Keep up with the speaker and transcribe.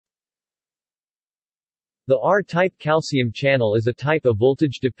The R-type calcium channel is a type of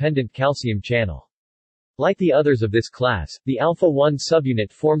voltage-dependent calcium channel. Like the others of this class, the alpha-1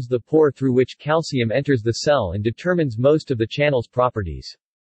 subunit forms the pore through which calcium enters the cell and determines most of the channel's properties.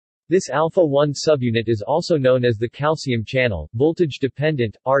 This alpha-1 subunit is also known as the calcium channel,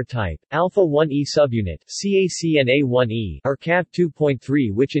 voltage-dependent, R-type, alpha-1e subunit, CACNA1E, or Cav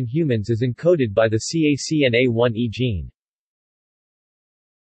 2.3, which in humans is encoded by the CACNA1E gene.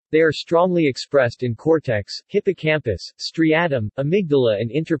 They are strongly expressed in cortex, hippocampus, striatum, amygdala and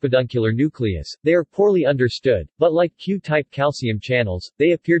interpeduncular nucleus. They are poorly understood, but like Q-type calcium channels,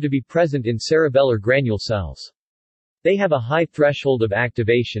 they appear to be present in cerebellar granule cells. They have a high threshold of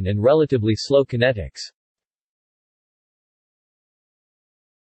activation and relatively slow kinetics.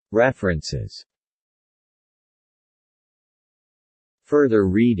 References. Further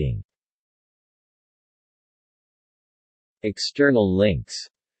reading. External links.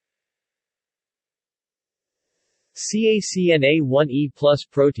 CACNA1E plus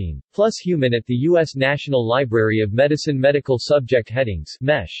protein, plus human at the U.S. National Library of Medicine. Medical subject headings,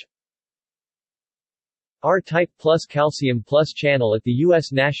 MESH. R-type plus calcium plus channel at the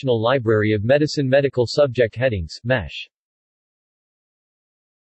U.S. National Library of Medicine. Medical subject headings, MESH.